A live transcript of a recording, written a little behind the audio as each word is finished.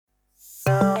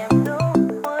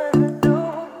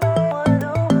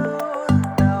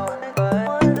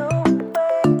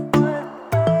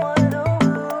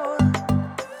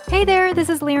this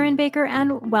is Liren Baker,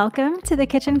 and welcome to the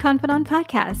Kitchen Confidant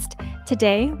podcast.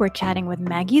 Today, we're chatting with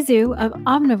Maggie Zhu of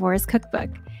Omnivore's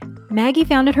Cookbook. Maggie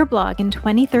founded her blog in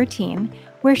 2013,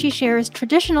 where she shares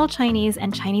traditional Chinese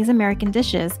and Chinese American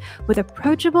dishes with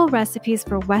approachable recipes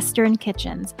for Western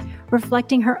kitchens,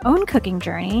 reflecting her own cooking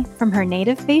journey from her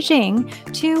native Beijing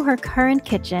to her current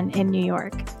kitchen in New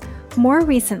York. More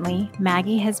recently,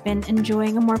 Maggie has been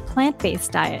enjoying a more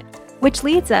plant-based diet, which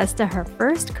leads us to her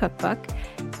first cookbook,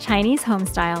 Chinese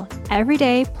Homestyle,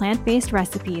 Everyday Plant-Based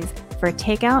Recipes for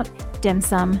Takeout, Dim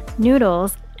Sum,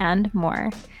 Noodles, and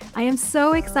more. I am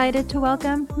so excited to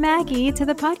welcome Maggie to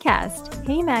the podcast.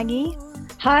 Hey, Maggie.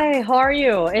 Hi, how are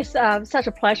you? It's such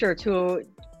a pleasure to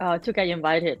get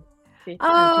invited and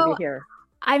to be here.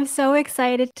 I'm so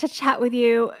excited to chat with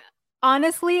you.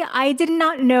 Honestly, I did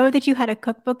not know that you had a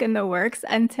cookbook in the works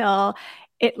until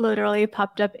it literally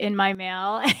popped up in my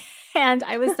mail. And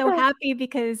I was so happy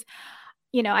because,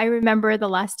 you know, I remember the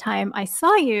last time I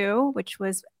saw you, which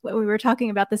was, we were talking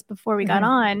about this before we got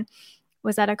on,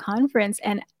 was at a conference,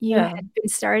 and you had been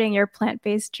starting your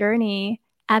plant-based journey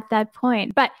at that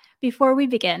point. But before we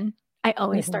begin, I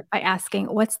always start by asking,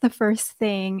 what's the first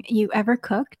thing you ever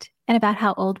cooked, and about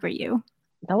how old were you?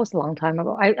 That was a long time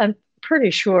ago. I'm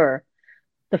pretty sure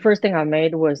the first thing I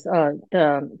made was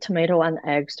the tomato and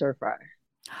egg stir fry.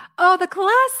 Oh, the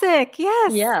classic.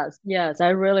 Yes. Yes. I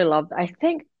really loved it. I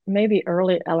think maybe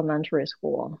early elementary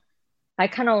school. I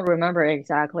cannot remember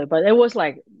exactly, but it was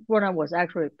like when I was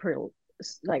actually pretty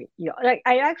like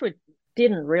I actually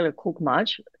didn't really cook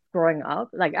much growing up.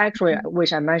 Like actually,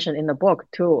 which I mentioned in the book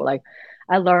too. Like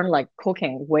I learned like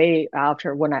cooking way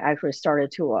after when I actually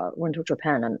started to went to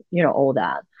Japan and all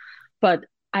that. But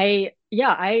I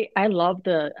love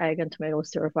the egg and tomato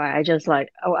stir fry. I just like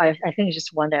I think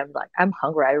just one day I'm like I'm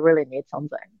hungry. I really need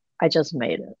something. I just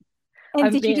made it. And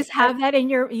did you just have that in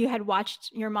you had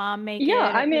watched your mom make it?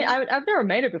 Yeah, I mean, I've never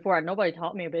made it before, and nobody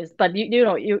taught me this. But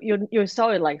you saw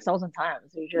it like 1,000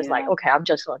 times. You're just like, okay, I'm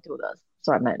just gonna do this.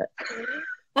 So I made it.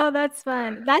 Oh, that's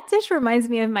fun. That dish reminds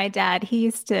me of my dad. He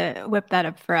used to whip that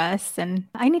up for us, and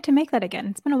I need to make that again.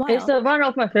 It's been a while. It's one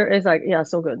of my favorite. It's like, yeah,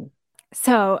 so good.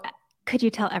 So, could you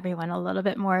tell everyone a little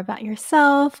bit more about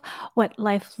yourself, what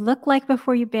life looked like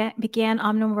before you began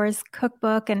Omnivore's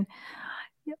Cookbook, and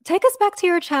take us back to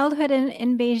your childhood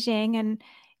in Beijing and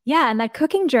that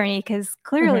cooking journey, because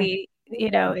clearly,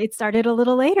 it started a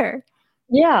little later.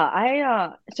 Yeah,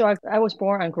 I was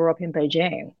born and grew up in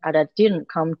Beijing, and I didn't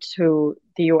come to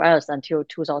the US until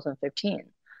 2015.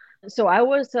 So I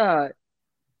was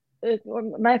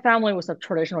my family was a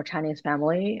traditional Chinese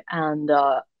family, and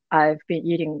I've been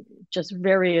eating just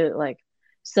very like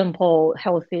simple,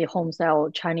 healthy, home style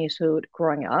Chinese food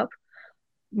growing up.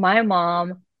 My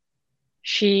mom,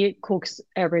 she cooks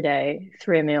every day,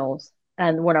 3 meals.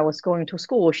 And when I was going to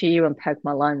school, she even packed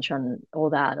my lunch and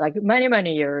all that, like many,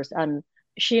 many years. And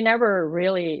she never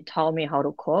really taught me how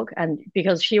to cook. And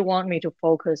because she wanted me to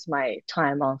focus my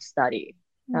time on study.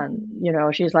 And,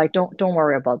 she's like, don't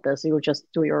worry about this. You just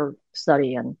do your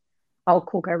study and I'll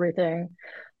cook everything.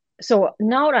 So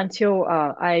not until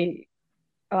I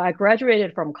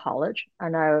graduated from college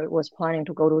and I was planning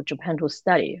to go to Japan to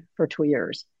study for 2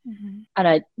 years. And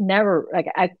I never,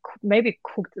 I maybe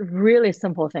cooked really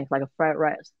simple things like a fried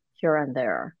rice here and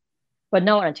there. But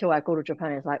not until I go to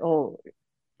Japan, it's like, oh,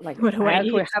 like what do I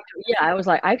actually have to, I was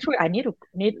like, actually, I need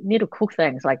to cook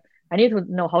things. Like I need to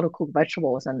know how to cook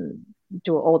vegetables and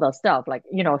do all that stuff, like,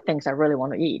 things I really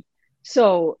want to eat.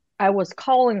 So I was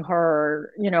calling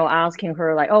her, asking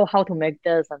her like, oh, how to make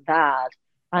this and that.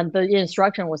 And the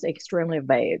instruction was extremely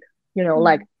vague,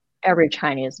 like every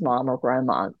Chinese mom or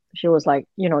grandma. She was like,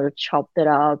 you chop it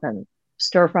up and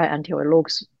stir fry until it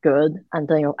looks good. And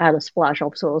then you add a splash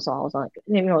of soy sauce, like,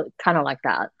 kind of like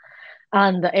that.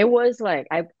 And it was like,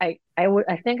 I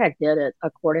think I did it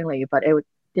accordingly, but it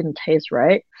didn't taste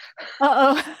right.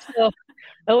 So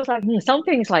it was like,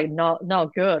 something's like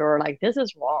not good, or like, this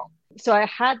is wrong. So I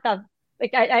had that,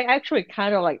 like, I actually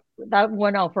kind of like, that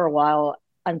went on for a while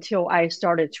until I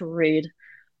started to read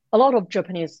a lot of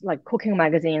Japanese like cooking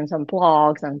magazines and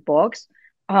blogs and books.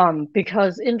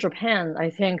 Because in Japan,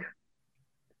 I think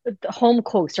the home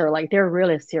cooks are like, they're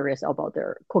really serious about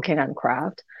their cooking and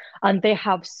craft. And they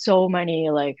have so many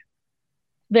like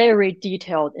very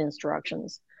detailed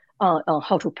instructions on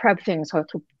how to prep things, how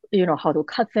to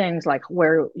cut things, like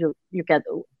where you get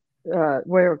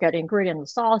where you get ingredient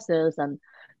sauces, and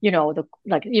the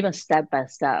like even step by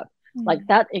step. Like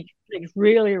that, it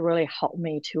really, really helped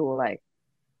me to like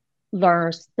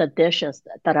learn the dishes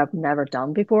that I've never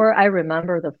done before. I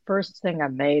remember the first thing I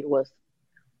made was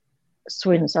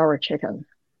sweet and sour chicken.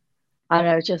 And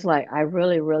I was just like, I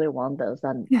really, really want this,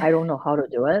 and I don't know how to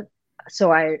do it.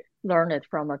 So I learned it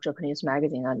from a Japanese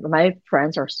magazine, and my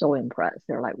friends are so impressed.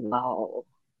 They're like, wow,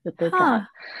 you did that. Huh.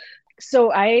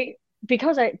 So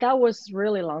because that was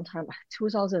really long time,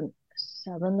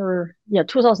 2007 or yeah,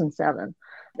 2007.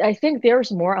 I think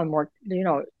there's more and more,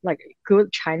 like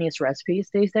good Chinese recipes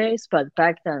these days, but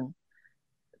back then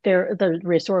the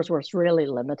resource was really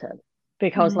limited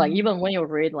because like Mm. even when you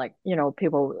read like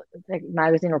people like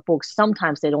magazine or books,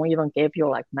 sometimes they don't even give you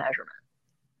like measurement.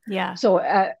 Yeah. So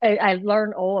I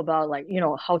learned all about like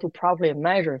how to properly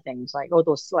measure things, like all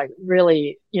those like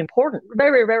really important,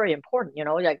 very very important,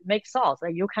 like make sauce,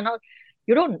 like you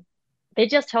don't they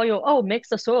just tell you, oh, mix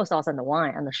the soy sauce and the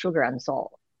wine and the sugar and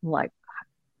salt. I'm like,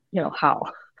 how?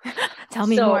 Tell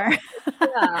me So more.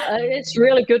 yeah, it's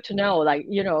really good to know, like,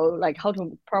 like how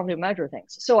to properly measure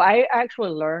things. So I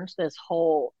actually learned this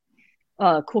whole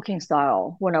cooking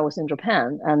style when I was in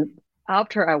Japan. And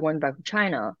after I went back to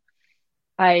China,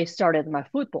 I started my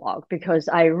food blog because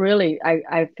I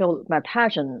feel my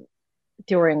passion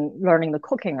during learning the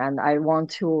cooking, and I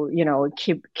want to,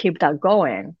 keep that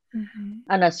going. Mhm.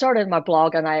 And I started my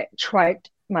blog and I tried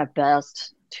my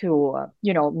best to,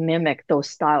 mimic those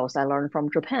styles I learned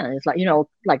from Japan. It's like,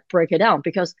 like break it down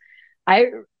because I,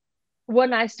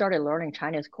 when I started learning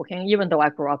Chinese cooking, even though I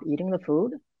grew up eating the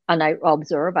food and I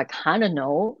observe, I kind of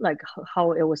know like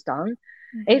how it was done.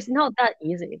 Mhm. It's not that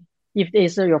easy if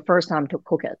it's your first time to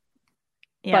cook it.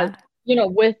 But, Yeah.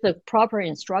 with the proper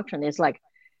instruction,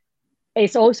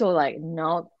 it's also like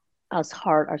not as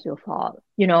hard as you thought.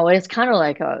 It's kind of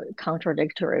like a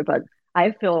contradictory, but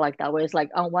I feel like that way. It's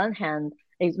like on one hand,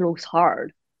 it looks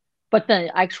hard, but then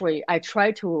actually I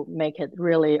try to make it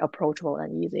really approachable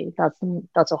and easy.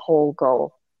 That's a whole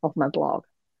goal of my blog.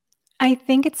 I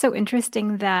think it's so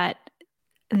interesting that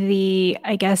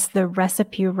I guess the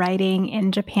recipe writing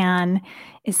in Japan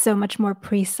is so much more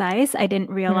precise. I didn't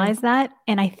Mm. realize that.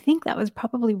 And I think that was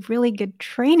probably really good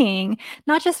training,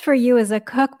 not just for you as a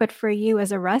cook, but for you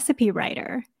as a recipe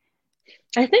writer.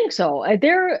 I think so.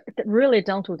 They're really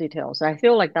down to details. I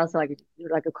feel like that's like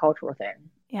a cultural thing.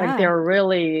 Like Yeah. they're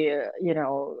really,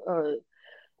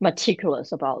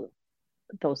 meticulous about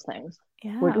those things,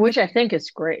 which, Yeah. which I think is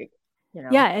great. You know.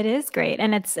 Yeah, it is great.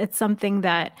 And it's something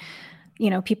that,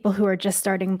 people who are just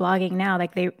starting blogging now,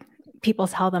 like people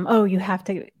tell them, "Oh, you have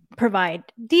to provide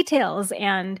details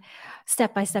and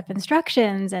step-by-step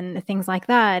instructions and things like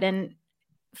that." And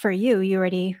for you, you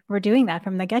already were doing that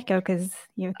from the get-go because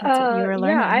that's what you were Yeah,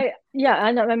 learning.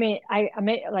 I mean, I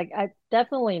mean, like, I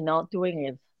definitely not doing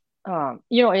it.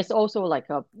 It's also like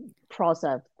a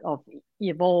process of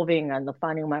evolving and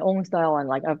finding my own style, and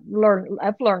like I've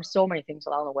learned so many things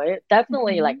along the way.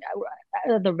 Definitely, like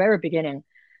Mhm. at the very beginning,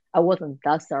 I wasn't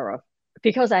that thorough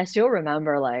because I still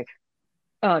remember like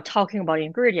talking about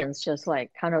ingredients, just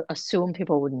like kind of assume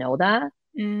people would know that.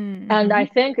 And I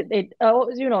Mhm. think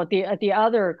the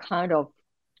other kind of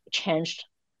changed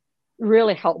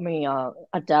really helped me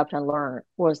adapt and learn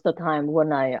was the time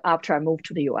when after I moved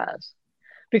to the US.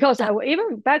 Because That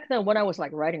even back then when I was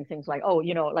like writing things like, oh,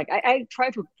 like I try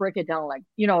to break it down, like,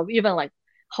 even like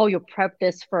how you prep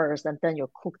this first and then you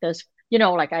cook this,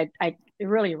 like I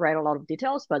really write a lot of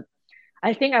details, but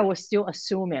I think I was still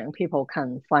assuming people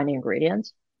can find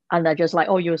ingredients. And I just like,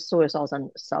 oh, use soy sauce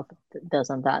and stuff, this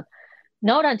and that.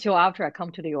 Not until after I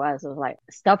come to the US, it was like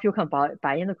stuff you can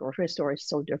buy in the grocery store is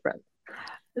so different.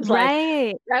 It's like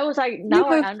right. I was like, You now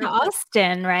I moved to understand.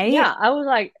 Austin, Yeah, right? I was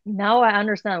like, now I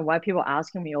understand why people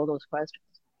asking me all those questions.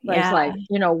 But it's Yeah. like,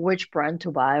 which brand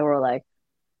to buy or like,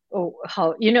 oh,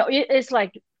 how, it's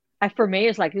like, for me,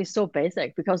 it's like, it's so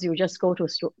basic because you just go to a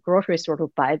grocery store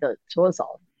to buy the soy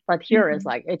sauce. But here it's Mhm.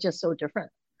 like, it's just so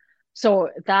different. So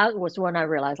that was when I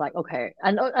realized like, okay,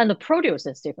 and the produce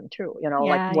is different too, like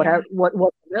Yeah, yeah.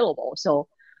 what's available. So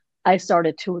I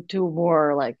started to do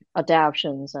more like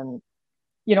adaptions and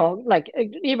like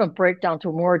even break down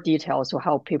to more details to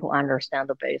help people understand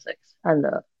the basics and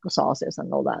the sauces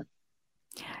and all that.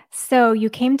 So you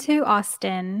came to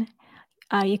Austin,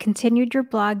 you continued your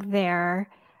blog there,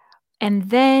 and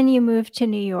then you moved to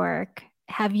New York.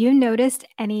 Have you noticed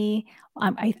any?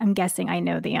 I'm guessing I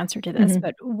know the answer to this, Mhm.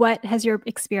 but what has your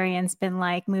experience been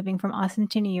like moving from Austin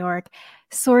to New York,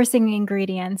 sourcing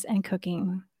ingredients and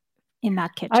cooking in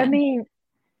that I kitchen? mean,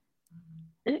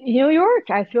 New York,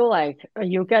 I feel like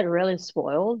you get really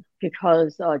spoiled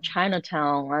because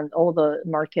Chinatown and all the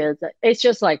markets, it's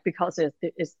just like because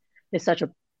it's such a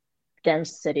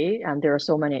dense city and there are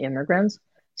so many immigrants.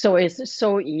 So it's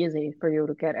so easy for you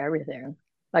to get everything.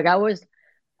 Like I was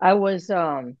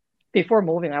before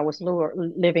moving, I was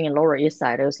living in Lower East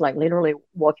Side. It was like literally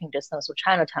walking distance to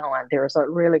Chinatown, and there's a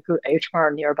really good H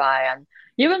Mart nearby. And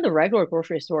even the regular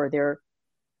grocery store, there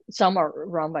some are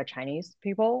run by Chinese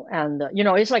people, and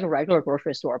it's like a regular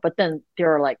grocery store. But then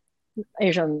there are like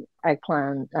Asian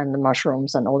eggplant and the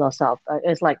mushrooms and all that stuff.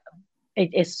 It's like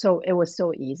it was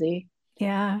so easy.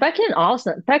 Yeah. Back in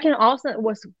Austin, it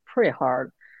was pretty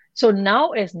hard. So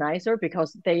now it's nicer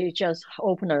because they just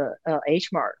opened a H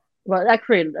Mart. Well,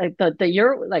 actually, like the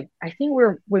year, like I think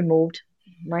we moved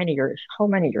 90 years. How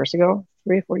many years ago?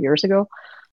 3 or 4 years ago.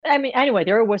 I mean, anyway,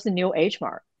 there was a new H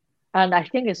Mart, and I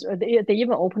think they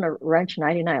even opened a Ranch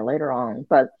 99 later on.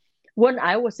 But when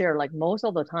I was there, like most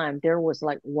of the time, there was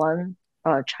like one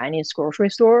Chinese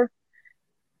grocery store,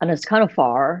 and it's kind of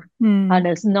far, and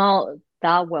it's not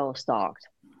that well stocked.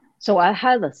 So I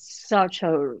had such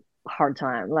a hard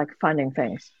time like finding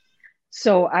things.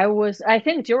 So I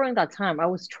think during that time, I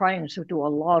was trying to do a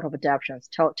lot of adaptations,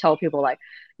 tell people like,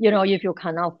 if you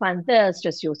cannot find this,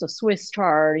 just use the Swiss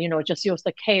chard, just use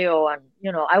the kale.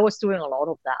 And, I was doing a lot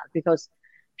of that because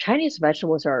Chinese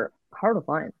vegetables are hard to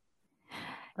find.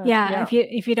 Yeah.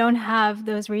 If you don't have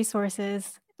those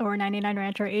resources or 99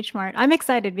 Ranch or H Mart, I'm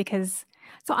excited because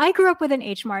so I grew up with an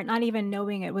H Mart, not even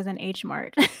knowing it was an H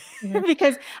Mart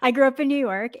because I grew up in New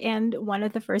York and one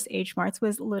of the first H Marts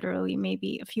was literally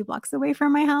maybe a few blocks away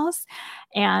from my house.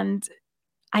 And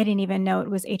I didn't even know it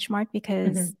was H Mart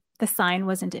because the sign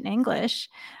wasn't in English.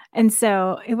 And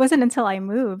so it wasn't until I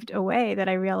moved away that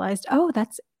I realized, oh,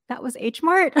 that was H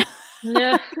Mart.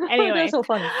 Yeah. Anyway, that's so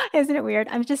funny. Isn't it weird?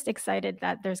 I'm just excited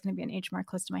that there's going to be an H Mart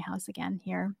close to my house again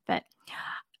here. But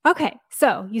okay,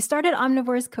 so you started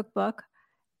Omnivore's Cookbook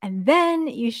and then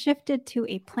you shifted to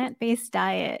a plant-based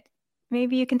diet.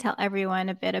 Maybe you can tell everyone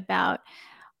a bit about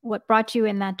what brought you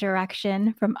in that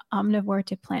direction from omnivore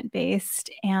to plant-based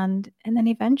and then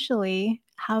eventually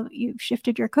how you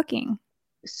shifted your cooking.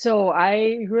 So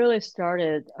I really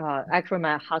started, actually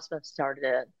my husband started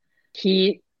it.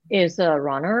 He is a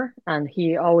runner and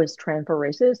he always trained for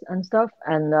races and stuff.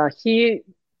 And he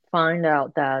found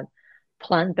out that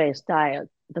plant-based diet,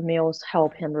 the meals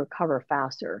help him recover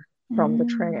faster from the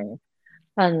training.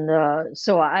 And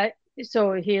so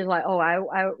he's like, oh,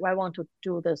 I want to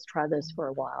do this, try this for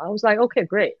a while. I was like, okay,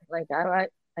 great. Like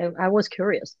I was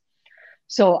curious.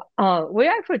 So we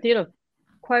actually did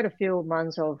quite a few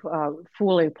months of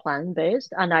fully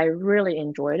plant-based, and I really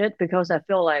enjoyed it because I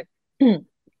feel like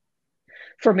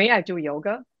for me, I do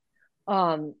yoga.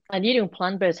 And eating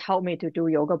plant-based helped me to do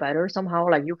yoga better somehow.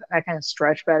 Like I can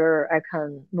stretch better, I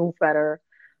can move better.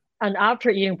 And after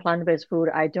eating plant-based food,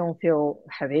 I don't feel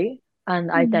heavy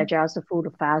and I digest the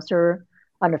food faster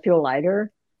and I feel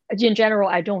lighter. In general,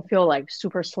 I don't feel like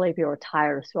super sleepy or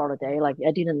tired throughout the day. Like I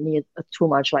didn't need too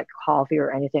much like coffee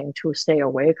or anything to stay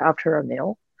awake after a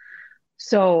meal.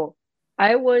 So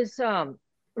I was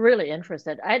really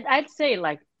interested. I'd say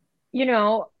like, you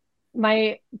know,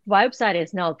 my website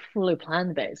is now fully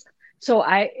plant-based. So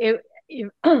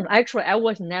actually I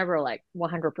was never like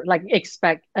 100% like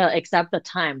except the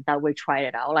time that we tried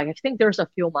it out. Like I think there's a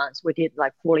few months we did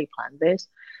like fully plant-based.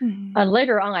 And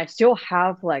later on I still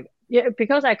have like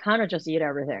because I kind of just eat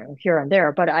everything here and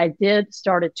there, but I did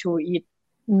started to eat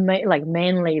like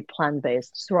mainly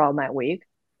plant-based throughout my week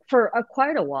for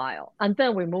quite a while. And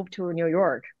then we moved to New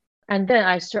York. And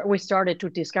then we started to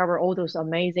discover all those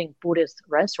amazing Buddhist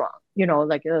restaurants,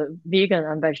 like a vegan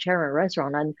and vegetarian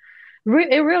restaurant. And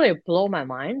it really blew my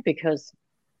mind because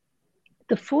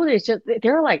the food is just,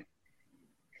 there are like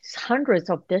hundreds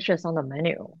of dishes on the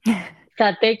menu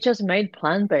that they just made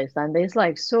plant-based and it's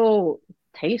like so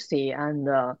tasty and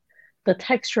the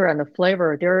texture and the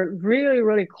flavor, they're really,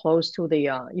 really close to the,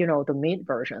 the meat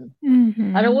version.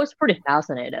 And I was pretty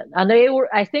fascinated. And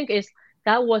I think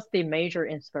that was the major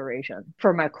inspiration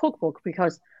for my cookbook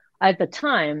because at the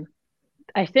time,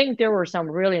 I think there were some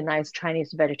really nice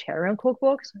Chinese vegetarian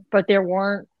cookbooks, but they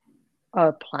weren't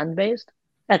plant-based.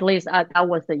 At least that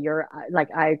was the year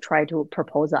I tried to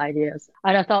propose ideas.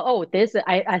 And I thought, oh,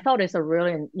 I thought it's a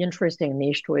really interesting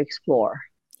niche to explore.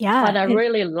 Yeah. And I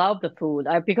really love the food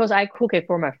because I cook it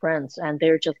for my friends and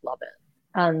they just love it.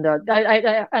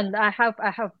 And I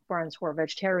have friends who are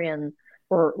vegetarian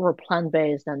or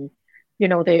plant-based and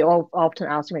they all often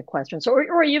ask me questions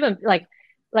or even like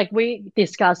we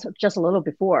discussed just a little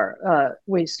before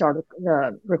we started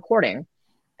the recording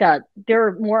that there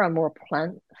are more and more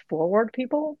plant forward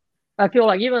people. I feel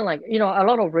like even like, a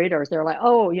lot of readers, they're like,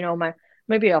 oh,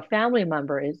 maybe a family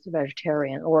member is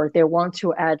vegetarian or they want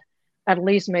to at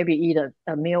least maybe eat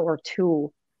a meal or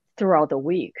two throughout the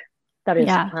week that is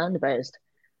plant-based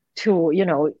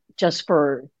to, just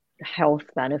for health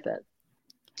benefit.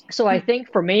 So I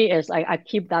think for me is I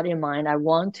keep that in mind. I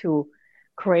want to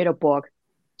create a book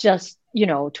just,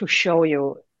 to show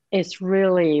you it's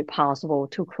really possible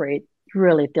to create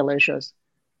really delicious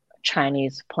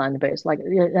Chinese plant-based, like,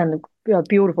 and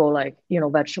beautiful, like,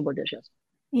 vegetable dishes.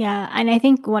 Yeah, and I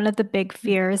think one of the big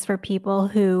fears for people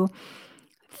who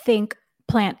think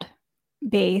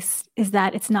plant-based is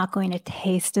that it's not going to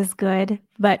taste as good,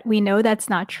 but we know that's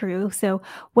not true. So,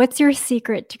 what's your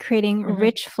secret to creating Mhm.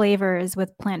 rich flavors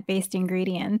with plant-based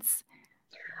ingredients?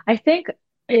 I think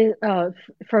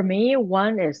for me,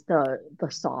 one is the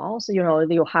sauce.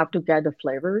 You have to get the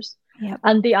flavors, Yep.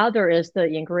 and the other is the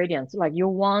ingredients. Like you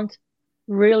want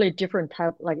really different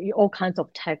type, like all kinds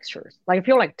of textures. Like I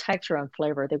feel like texture and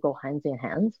flavor they go hands in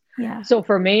hand. Yeah. So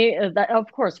for me, that of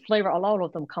course flavor. A lot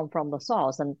of them come from the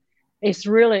sauce, and it's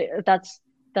really that's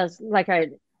like I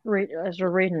read as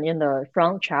written in the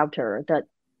front chapter that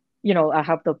I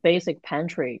have the basic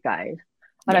pantry guide.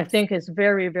 And I Yes. think it's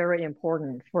very, very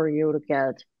important for you to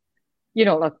get,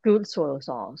 a good soy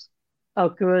sauce, a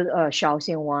good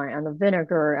Shaoxing wine and the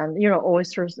vinegar and,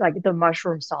 oysters, like the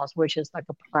mushroom sauce, which is like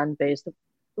a plant-based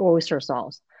oyster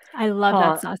sauce. I love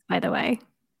that Uh, sauce, by the way.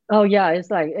 oh yeah, it's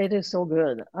like, it is so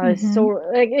good. It's so,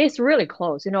 Hmm. like, it's really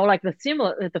close, like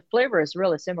the flavor is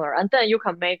really similar. And then you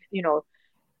can make,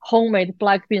 homemade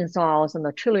black bean sauce and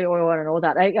the chili oil and all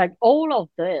that. Like all of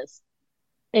this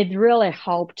it really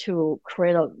helped to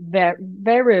create a very,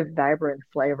 very vibrant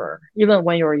flavor, even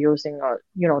when you're using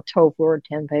tofu or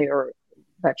tempeh or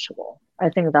vegetable. I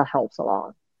think that helps a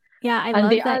lot. Yeah, I And love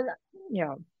the that. other,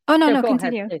 yeah, Oh, no, yeah, no, go ahead,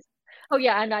 continue. please. Oh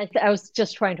yeah, and I was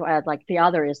just trying to add like the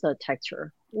other is the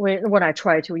texture. When I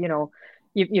try to,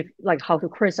 if like how to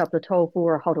crisp up the tofu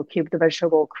or how to keep the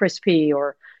vegetable crispy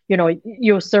or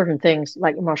use certain things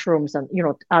like mushrooms and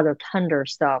other tender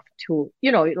stuff to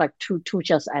like to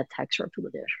just add texture to the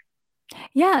dish.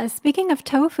 Yeah, speaking of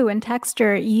tofu and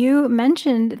texture, you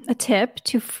mentioned a tip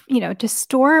to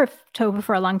store tofu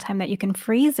for a long time that you can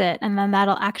freeze it and then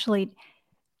that'll actually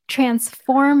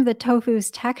transform the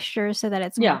tofu's texture so that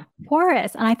it's more Yeah.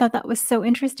 porous. And I thought that was so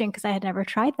interesting because I had never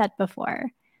tried that before.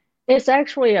 It's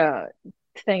actually a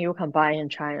thing you can buy in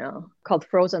China called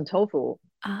frozen tofu.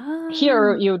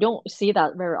 Here, Ah, you don't see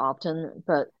that very often,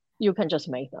 but you can just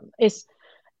make them. It's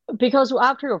because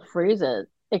after you freeze it,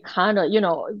 it kind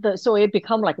of, so it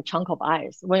become like a chunk of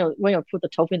ice. When you put the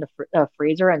tofu in the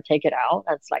freezer and take it out,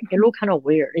 it's like it mhm. look kind of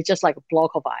weird. It's just like a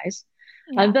block of ice.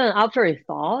 And Yeah. then after it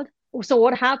thawed, so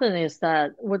what happened is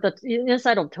that with the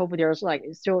inside of tofu, there's like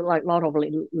still like a lot of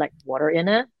like water in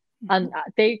it. Mhm. And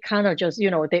they kind of just,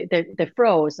 they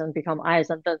froze and become ice.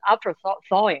 And then after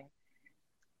thawing,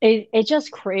 it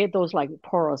just create those like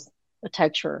porous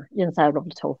texture inside of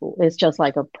the tofu. It's just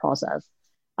like a process.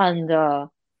 And the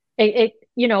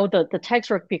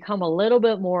texture become a little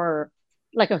bit more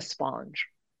like a sponge.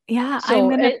 Yeah, I'm So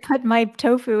gonna put my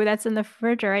tofu that's in the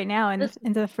fridge right now it's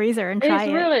into the freezer and try It's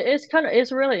it. really,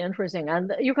 it's really interesting,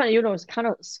 and you can, kind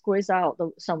of squeeze out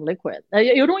some liquid.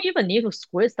 You don't even need to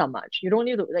squeeze that much. You don't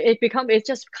need to. It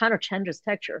just kind of changes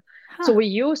texture. So Huh. we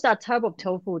use that type of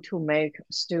tofu to make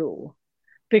stew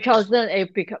because then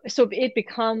it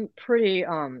become pretty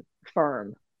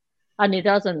firm and it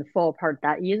doesn't fall apart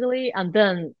that easily, and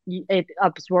then it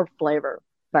absorbs flavor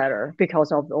better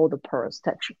because of all the porous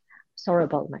texture. Sorry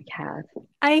about my cat.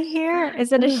 I hear.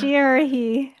 Is it a she or a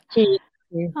he? He,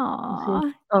 he, he, Aw.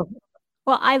 oh,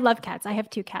 Well, I love cats. I have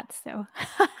two cats, so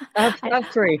I have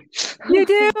three. you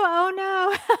do? Oh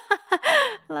no.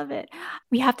 Love it.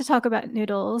 We have to talk about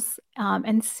noodles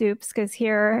and soups because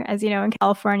here, as you know, in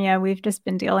California, we've just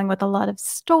been dealing with a lot of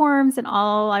storms, and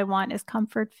all I want is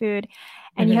comfort food.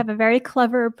 And you Mhm. have a very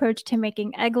clever approach to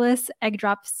making eggless egg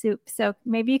drop soup. So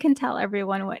maybe you can tell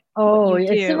everyone what Oh, you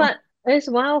it's do. it's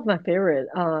one of my favorite.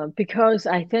 Because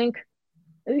I think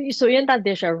so in that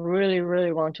dish, I really,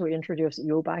 really want to introduce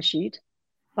yuba sheet.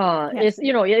 Yes.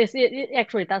 It's it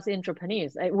actually that's in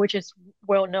Japanese, which is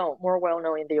more well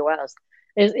known in the US.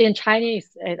 Is in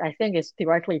Chinese, I think it's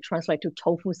directly translated to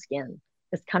tofu skin.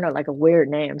 It's kind of like a weird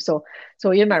name. So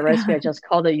in my recipe, I just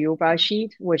call the yuba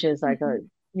sheet, which is like a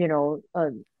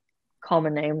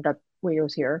common name that we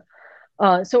use here.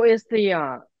 So it's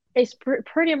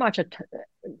pretty much a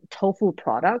tofu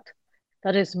product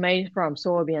that is made from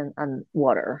soybean and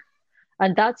water.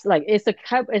 And that's like it's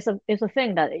a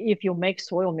thing that if you make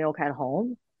soy milk at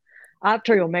home,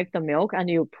 after you make the milk and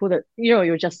you put it,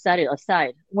 you just set it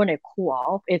aside. When it cool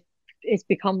off, it's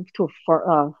become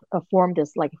form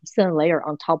this like thin layer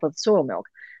on top of soy milk,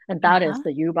 and that is Uh-huh.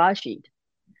 the yuba sheet.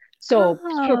 So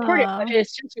pretty much Oh,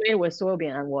 it's just made with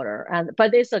soybean and water, and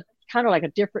but it's a kind of like a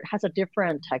different has a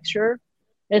different texture.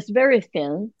 It's very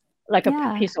thin, like a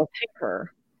yeah. piece of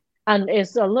paper. and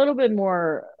it's a little bit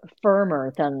more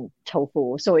firmer than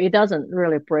tofu, so it doesn't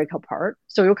really break apart.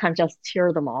 So you can just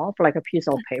tear them off like a piece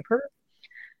of paper,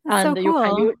 That's so and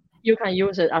cool. you can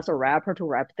use it as a wrapper to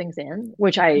wrap things in,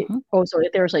 which I Mhm. also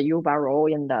there's a yuba roll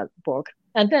in that book.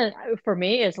 And then for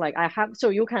me, it's like I have so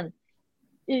you can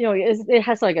it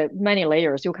has like many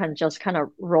layers. You can just kind of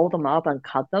roll them up and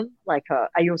cut them. Like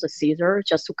I use a Caesar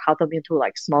just to cut them into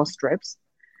like small strips.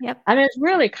 Yep. And it's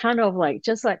really kind of like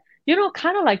just like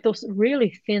kind of like those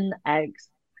really thin eggs.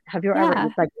 Have you ever Yeah.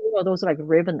 like those like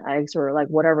ribbon eggs or like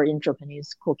whatever in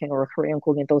Japanese cooking or Korean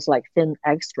cooking, those like thin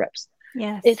egg strips?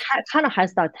 It Yes. kind of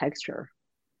has that texture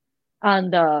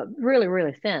and really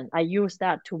really thin. I use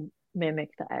that to mimic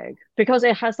the egg because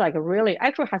it has like a really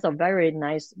actually has a very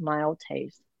nice mild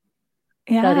taste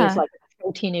that is Yeah. like a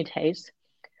proteiny taste.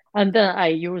 And then I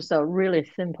use a really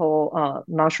simple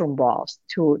mushroom balls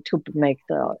to make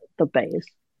the base.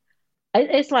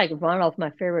 It's like one of my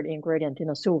favorite ingredients in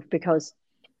a soup because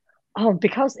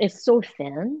it's so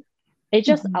thin, it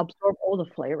just Mhm. absorbs all the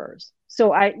flavors.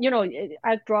 So I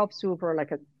drop soup or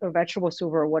like a vegetable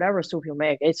soup or whatever soup you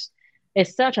make. It's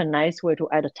such a nice way to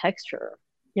add a texture.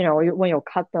 When you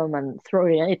cut them and throw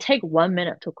it in, it takes 1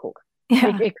 minute to cook. It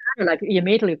Yeah. kind of like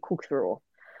immediately cook through.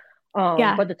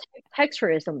 Yeah. But the texture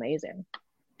is amazing.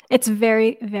 It's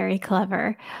very, very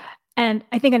clever. And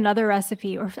I think another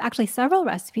recipe, or actually several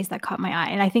recipes that caught my eye,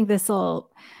 and I think this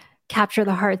will capture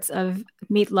the hearts of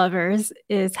meat lovers,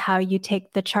 is how you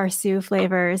take the char siu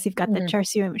flavors. You've got the Mhm, char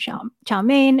siu and chow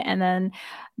mein, and then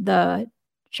the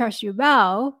char siu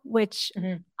bao, which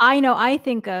mhm. I know I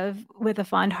think of with a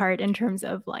fond heart in terms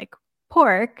of like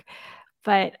pork,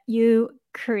 but you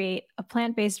create a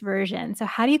plant-based version. So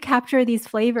how do you capture these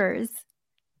flavors?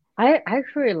 I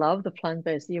actually love the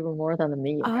plant-based even more than the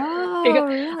meat because Oh,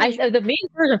 really? the meat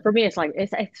version for me is like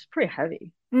it's pretty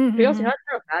heavy because Mm-hmm. it's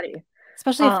kind of fatty.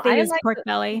 Especially if they I use like pork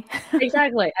belly.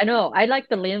 exactly. I know. I like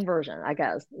the lean version, I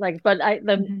guess. Like, but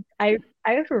Mhm. I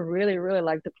actually really really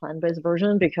like the plant-based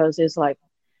version because it's like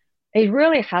it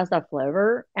really has that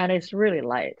flavor and it's really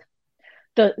light.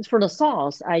 The For the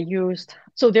sauce I used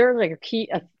so there's like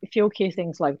a few key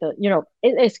things like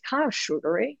it's kind of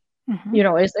sugary. Mhm.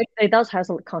 It does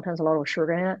has contains a lot of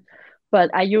sugar in it,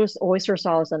 but I use oyster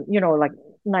sauce and like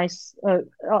nice uh,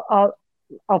 uh,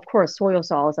 of course soy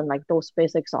sauce and like those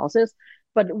basic sauces.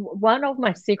 But one of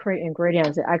my secret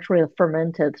ingredients is actually a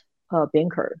fermented bean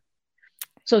curd.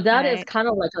 So that is Right. kind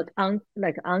of like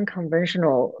like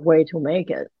unconventional way to make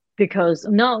it because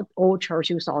not all char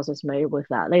siu sauce is made with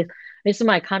that. It's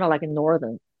my kind of like a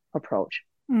northern approach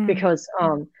Mm. because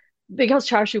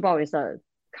char siu bao is a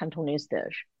Cantonese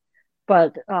dish,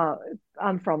 but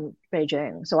I'm from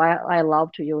Beijing, so I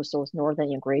love to use those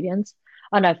northern ingredients,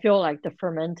 and I feel like the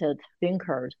fermented bean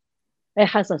curd it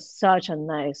has such a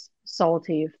nice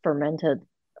salty fermented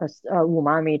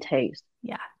umami taste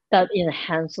Yeah. that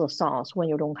enhance the sauce when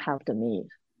you don't have the meat.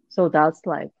 So that's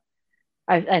like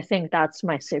I think that's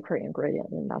my secret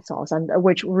ingredient in that sauce, and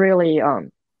which really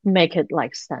make it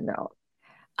like stand out.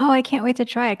 Oh, I can't wait to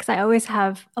try it because I always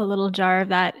have a little jar of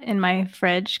that in my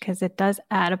fridge because it does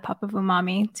add a pop of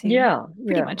umami to Yeah,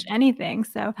 pretty yeah, much anything.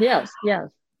 So, yes, yes.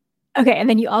 okay. And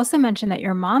then you also mentioned that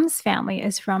your mom's family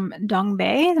is from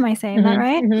Dongbei. Am I saying that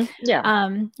right?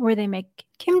 Yeah. Where they make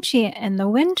kimchi in the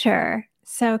winter.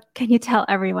 So, can you tell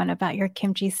everyone about your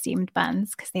kimchi steamed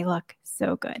buns? Because they look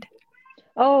so good.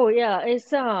 Oh yeah, it's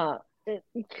kind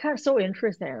of so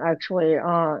interesting actually.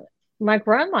 My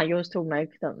grandma used to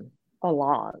make them a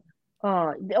lot.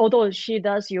 Although she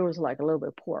does use like a little bit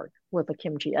of pork with the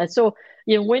kimchi. And so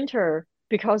in winter,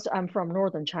 because I'm from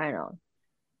northern China,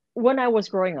 when I was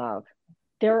growing up,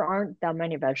 there aren't that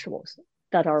many vegetables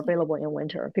that are available in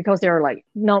winter because they're like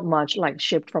not much like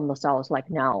shipped from the south like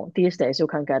now. These days you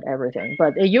can get everything.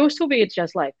 But it used to be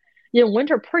just like in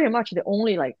winter, pretty much the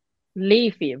only like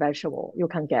leafy vegetable you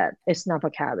can get is snapper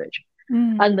cabbage.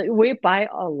 Mm, And we buy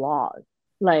a lot,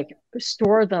 like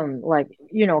store them like,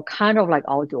 kind of like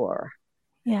outdoor.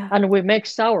 yeah. And we make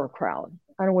sauerkraut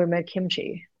and we make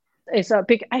kimchi. It's a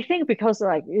big, I think because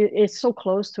like it's so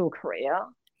close to Korea,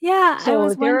 Yeah, I so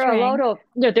was wondering.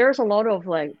 there's a lot of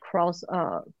like cross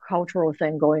cultural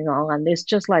thing going on, and it's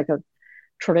just like a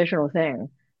traditional thing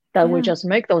that we Yeah. just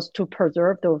make those to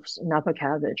preserve those Napa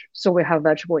cabbage, so we have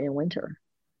vegetable in winter.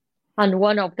 And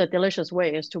one of the delicious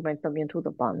way is to make them into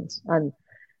the buns. And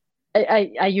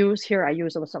I use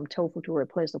some tofu to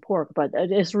replace the pork, but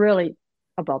it is really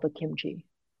about the kimchi.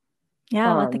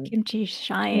 Yeah, let the Um, kimchi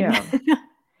shine. yeah.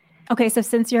 Okay, so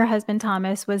since your husband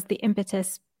Thomas was the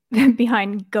impetus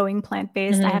behind going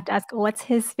plant-based, I Hmm. have to ask, what's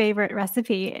his favorite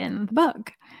recipe in the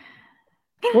book?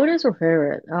 What is your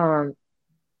favorite?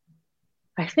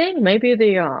 I think maybe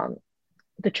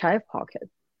the chive pocket.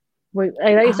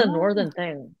 It's a Oh. northern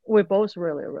thing. We both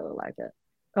really really like it.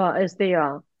 It's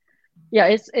the yeah,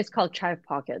 it's called chive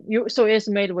pocket. So it's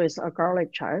made with a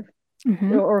garlic chive,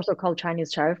 Hmm. also called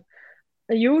Chinese chive.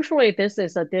 Usually this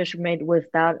is a dish made with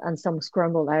that and some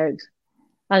scrambled eggs.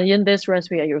 And in this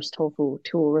recipe, I use tofu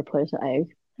to replace the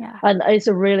egg. Yeah. And it's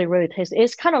really, really tasty.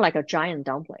 It's kind of like a giant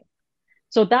dumpling.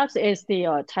 So that is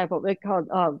the type of, it called,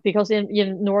 because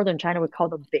in northern China, we call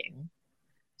them bing.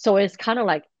 So it's kind of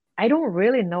like, I don't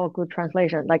really know a good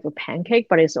translation, like a pancake,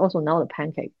 but it's also not a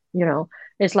pancake, you know?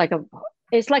 It's like a,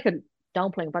 it's like a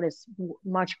dumpling, but it's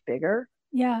much bigger.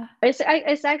 Yeah. It's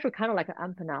actually kind of like an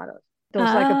empanada.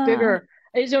 Those like a Ah. bigger,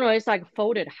 it's, you know, it's like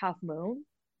folded half moon,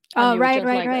 and Oh, you right, just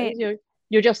right, like right.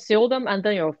 you just seal them and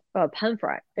then you pan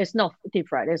fry. It's not deep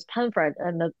fried. It's pan fried,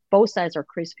 and both sides are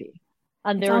crispy.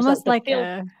 And It's there's almost the like feel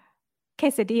a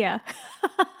quesadilla.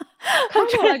 I'm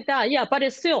kind of trying. like that, yeah. But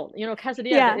it's still, you know,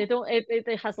 quesadilla. Yeah. It don't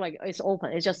it has like it's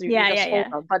open. It's just you Yeah, just yeah, hold yeah.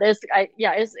 them. But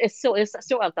it's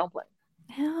still a dumpling.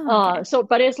 Oh, okay. So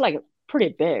but it's like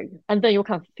pretty big, and then you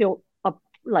can fill up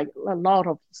like a lot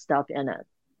of stuff in it.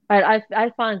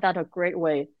 I find that a great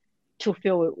way to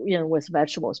fill in with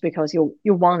vegetables because you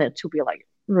want it to be like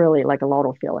really like a lot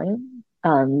of filling,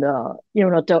 and you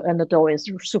know the dough is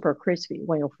super crispy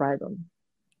when you fry them,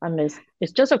 and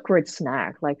it's just a great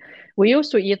snack. Like we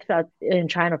used to eat that in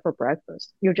China for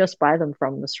breakfast. You just buy them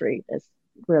from the street. It's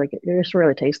really good. It's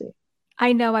really tasty.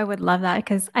 I know I would love that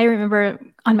because I remember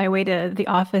on my way to the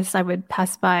office, I would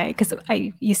pass by because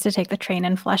I used to take the train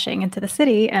in Flushing into the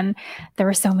city, and there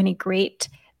were so many great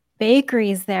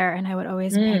bakeries there. And I would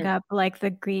always pick Mm. up like the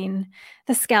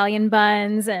scallion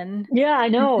buns Yeah, I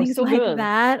and know. things So like good.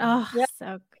 that. Oh, Yeah.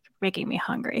 so making me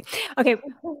hungry. Okay,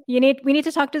 we need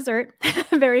to talk dessert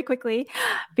very quickly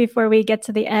before we get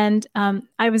to the end.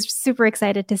 I was super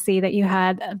excited to see that you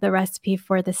had the recipe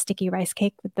for the sticky rice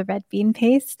cake with the red bean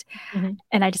paste. Mhm.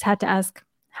 And I just had to ask,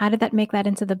 how did that make that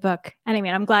into the book? And I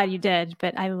mean, I'm glad you did,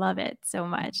 but I love it so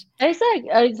much. It's like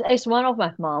it's one of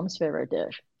my mom's favorite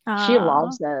dish. She Oh,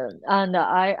 loves it, and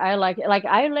I like it.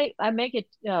 I make it.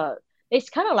 It's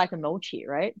kind of like a mochi,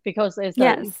 right? Because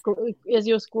yes. it's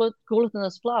used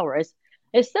glutinous flour.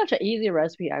 It's such an easy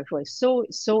recipe actually. So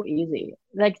easy.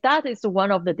 Like that is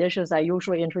one of the dishes I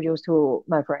usually introduce to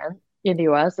my friend in the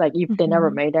US. Like if they never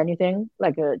Hmm. made anything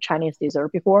like a Chinese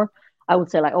dessert before, I would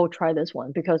say like, oh, try this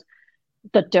one because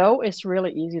the dough is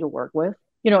really easy to work with.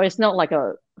 You know, it's not like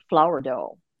a flour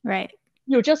dough. Right.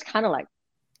 You just kind of like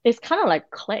it's kind of like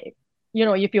clay. You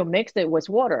know, if you mix it with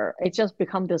water, it just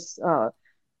becomes this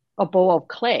a bowl of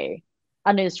clay,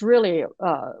 and it's really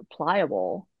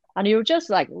pliable. And you just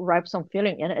like wrap some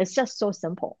filling in it. It's just so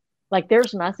simple. Like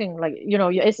there's nothing like you know,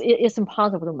 it's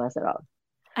impossible to mess it up.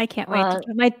 I can't wait to Uh,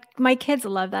 try. My kids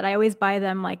love that. I always buy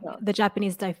them like no, the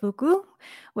Japanese daifuku,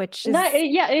 which no,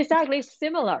 is yeah, exactly. It's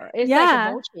similar. It's like a yeah.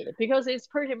 mochi because it's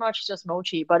pretty much just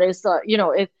mochi, but it's you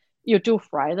know, it you do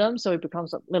fry them, so it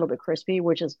becomes a little bit crispy,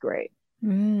 which is great.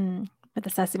 With the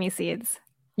sesame seeds.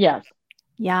 Yes,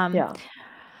 Yum. yeah.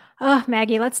 Oh,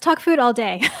 Maggie, let's talk food all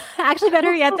day. Actually,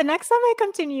 better yet, the next time I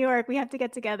come to New York, we have to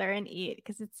get together and eat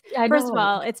because it's, I first of know.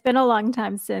 all, it's been a long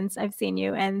time since I've seen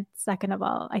you. And second of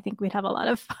all, I think we'd have a lot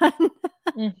of fun.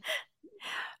 Mm,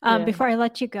 yeah. Before I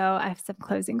let you go, I have some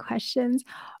closing questions.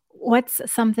 What's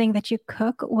something that you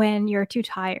cook when you're too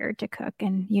tired to cook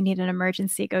and you need an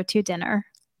emergency go-to dinner?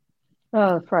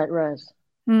 Fried rice.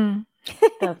 Mm.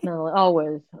 Definitely,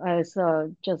 always. It's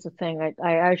just a thing.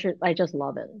 I just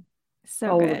love it So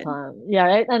all the good. time.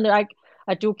 Yeah, and I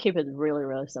do keep it really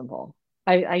really simple.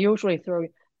 I usually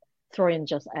throw in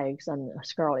just eggs and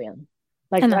scallion.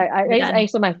 Like And then you're done.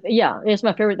 it's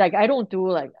my favorite. Like I don't do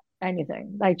like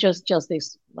anything. Like just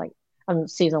this like and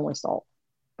season with salt.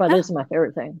 But Oh, this is my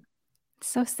favorite thing.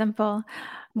 so simple.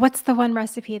 What's the one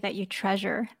recipe that you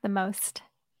treasure the most?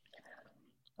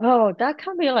 Oh, that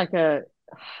can be like a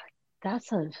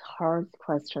that's a hard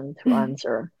question to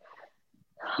answer.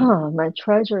 Huh, my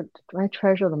treasure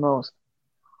the most.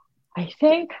 I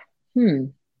think, hmm.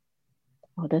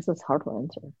 Oh, this is hard to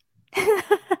answer.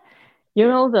 You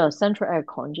know the central egg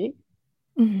congee?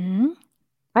 Hmm.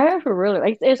 I actually really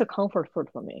like it's a comfort food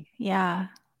for me. Yeah.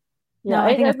 No, Yeah,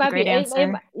 I think it that's a might be great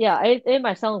answer. yeah, it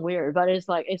might sound weird, but it's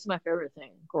like it's my favorite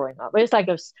thing growing up. It's like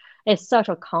it's such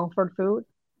a comfort food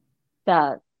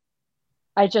that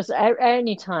I just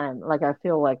anytime like I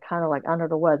feel like kind of like under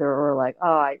the weather or like oh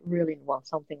I really want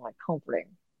something like comforting,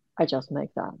 I just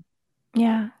make that.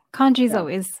 Yeah. Kanji's Yeah,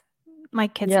 always, my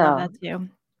kids love yeah, that too,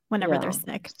 whenever they're yeah.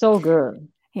 sick. So good.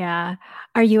 Yeah.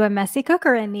 Are you a messy cook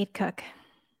or a neat cook?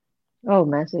 Oh,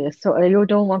 messy. So you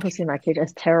don't want to see my kitchen.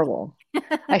 It's terrible.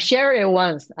 I share it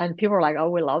once and people are like, oh,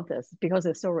 we love this because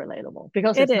it's so relatable.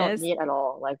 Because It it's not is. neat at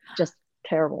all, like just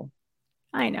terrible.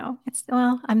 I know.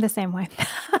 Well, I'm the same way.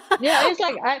 Yeah, it's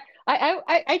like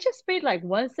I just made like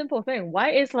one simple thing.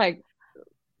 Why is like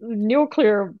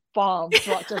nuclear bomb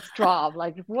just drop?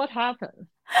 Like what happened?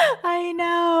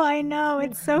 I know.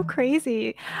 It's so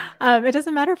crazy. It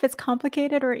doesn't matter if it's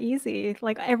complicated or easy.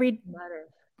 Like every Matters.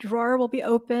 drawer will be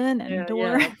open and Yeah,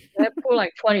 door. yeah. I pull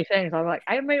like 20 things. I'm like,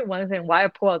 I made one thing. Why I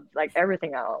pull like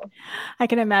everything out? I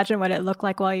can imagine what it looked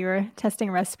like while you were testing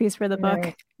recipes for the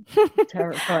book. Yeah,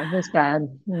 terrible. This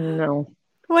bad. No.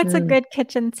 What's a Mm. good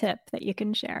kitchen tip that you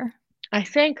can share? I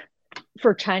think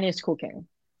for Chinese cooking,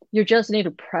 you just need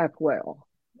to prep well.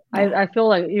 Yeah. I feel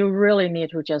like you really need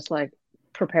to just like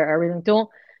prepare everything.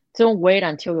 Don't wait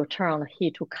until you turn on the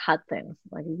heat to cut things.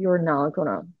 Like you're not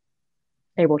gonna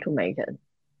able to make it.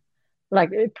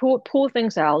 Like pull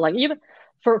things out. Like even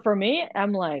for me,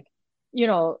 I'm like, you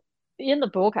know, in the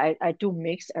book I do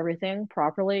mix everything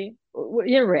properly.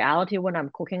 In reality, when I'm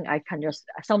cooking, I can just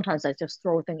sometimes I just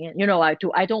throw things in.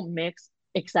 I don't mix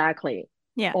exactly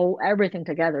Yeah. all everything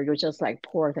together. You just like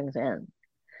pour things in.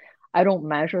 I don't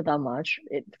measure that much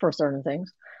for certain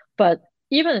things, but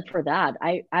even for that,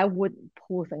 I would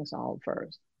pull things out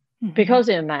first Hmm. because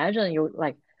imagine you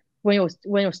like when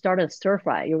you start a stir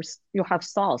fry, you have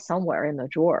salt somewhere in the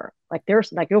drawer. Like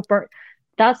there's like you burn.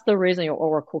 That's the reason you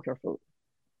overcook your food.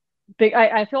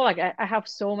 I feel like I have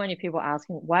so many people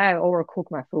asking why I overcook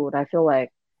my food. I feel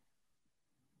like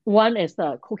one is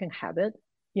the cooking habit,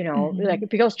 Hmm. like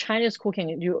because Chinese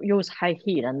cooking you use high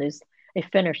heat and this it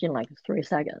finish in like 3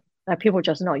 seconds. Like people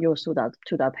just not used to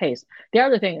that pace. The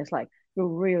other thing is like you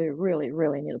really, really,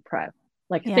 really need to prep.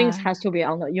 Like things Yeah. has to be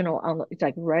on it's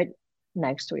like right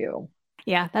next to you.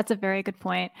 Yeah, that's a very good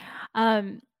point.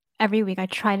 Um, every week I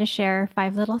try to share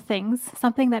 5 little things,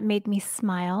 something that made me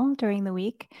smile during the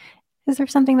week. Is there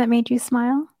something that made you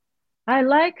smile? I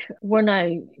like when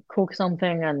I cook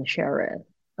something and share it.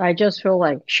 I just feel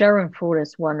like sharing food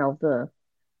is one of the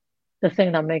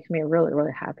thing that makes me really,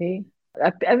 really happy.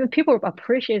 I mean, people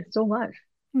appreciate it so much.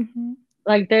 Hmm.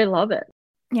 Like they love it.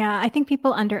 Yeah, I think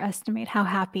people underestimate how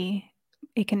happy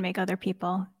it can make other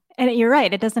people. And you're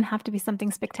right, it doesn't have to be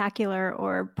something spectacular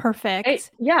or perfect. It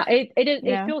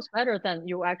Yeah. feels better than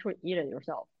you actually eat it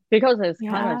yourself because it's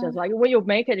kind of Yeah. just like when you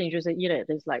make it and you just eat it,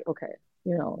 it's like okay,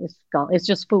 it's gone. It's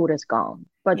just food, it's gone.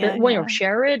 But Yeah, when you yeah.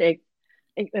 share it, it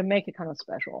make it kind of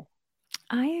special.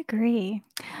 I agree.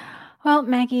 Well,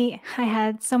 Maggie, I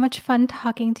had so much fun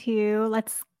talking to you.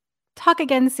 Let's talk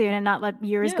again soon and not let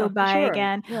years go Yeah, for by sure.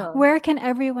 again. Yeah. Where can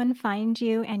everyone find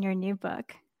you and your new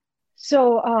book?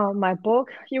 So, my book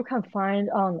you can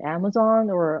find on Amazon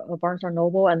or Barnes and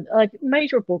Noble and like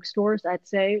major bookstores, I'd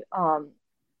say.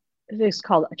 It's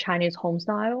called Chinese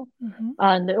Homestyle. Hmm.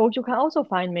 And you can also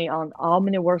find me on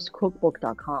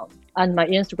omniversecookbook.com. And my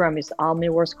Instagram is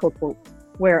omniversecookbook,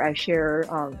 where I share,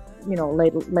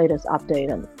 latest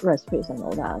update and recipes and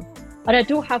all that. And I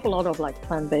do have a lot of like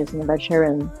plant-based and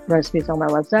vegetarian recipes on my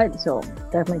website, so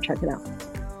definitely check it out.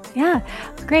 Yeah,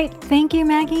 great. Thank you,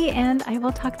 Maggie. And I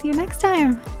will talk to you next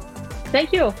time.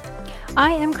 Thank you.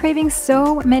 I am craving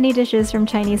so many dishes from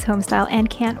Chinese Homestyle and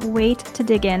can't wait to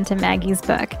dig into Maggie's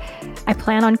book. I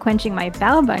plan on quenching my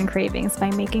bao bun cravings by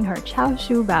making her chow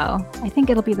shu bao. I think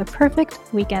it'll be the perfect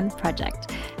weekend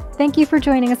project. Thank you for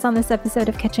joining us on this episode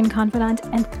of Kitchen Confidante,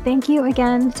 and thank you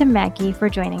again to Maggie for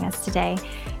joining us today.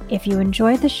 If you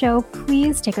enjoyed the show,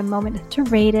 please take a moment to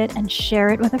rate it and share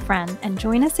it with a friend, and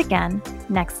join us again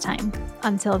next time.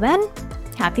 Until then,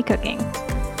 happy cooking.